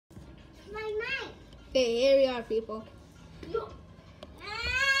Okay, here we are, people. Not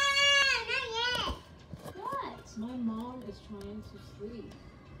yet. What? My mom is trying to sleep.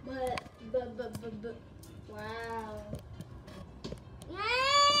 But, wow.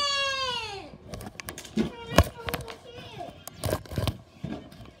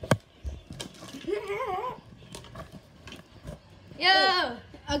 Yeah.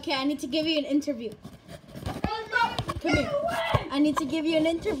 Okay, I need to give you an interview. Come here. I need to give you an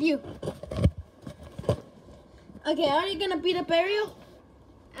interview. Okay, are you gonna beat up Ariel?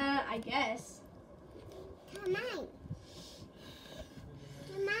 I guess. Tonight.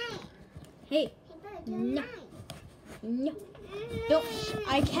 Hey, no. No. Don't.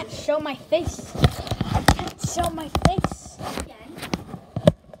 I can't show my face. I can't show my face.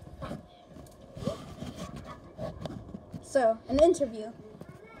 So, an interview.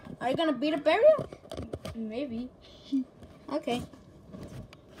 Are you gonna beat up Ariel? Maybe. Okay.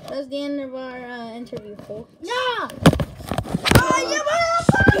 That's the end of our interview, folks. No.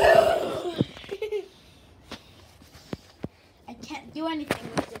 I can't do anything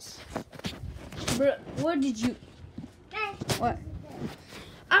with this. Bro, what did you? What?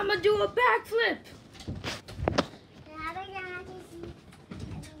 I'm gonna do a backflip.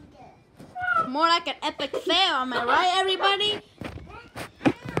 More like an epic fail, am I right, everybody?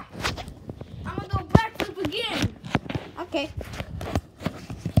 I'm gonna go backflip again. Okay.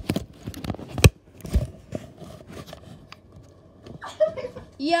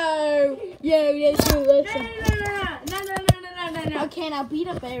 Yo, let's do it. No. Okay, now beat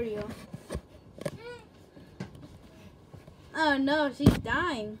up Ariel. Oh no, she's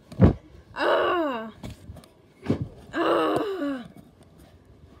dying. Ah. Ah.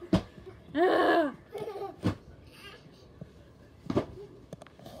 Ah.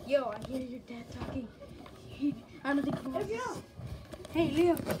 Yo, I hear your dad talking. I don't think he wants to. Hey,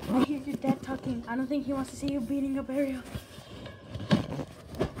 Leo, I hear your dad talking. I don't think he wants to see you beating up Ariel.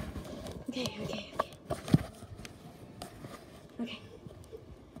 Okay.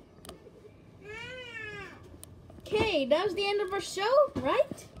 Okay, that was the end of our show,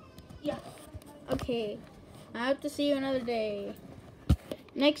 right? Yeah. Okay, I have to see you another day.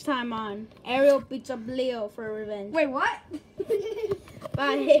 Next time on Ariel beats up Leo for revenge. Wait, what?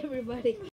 Bye, everybody.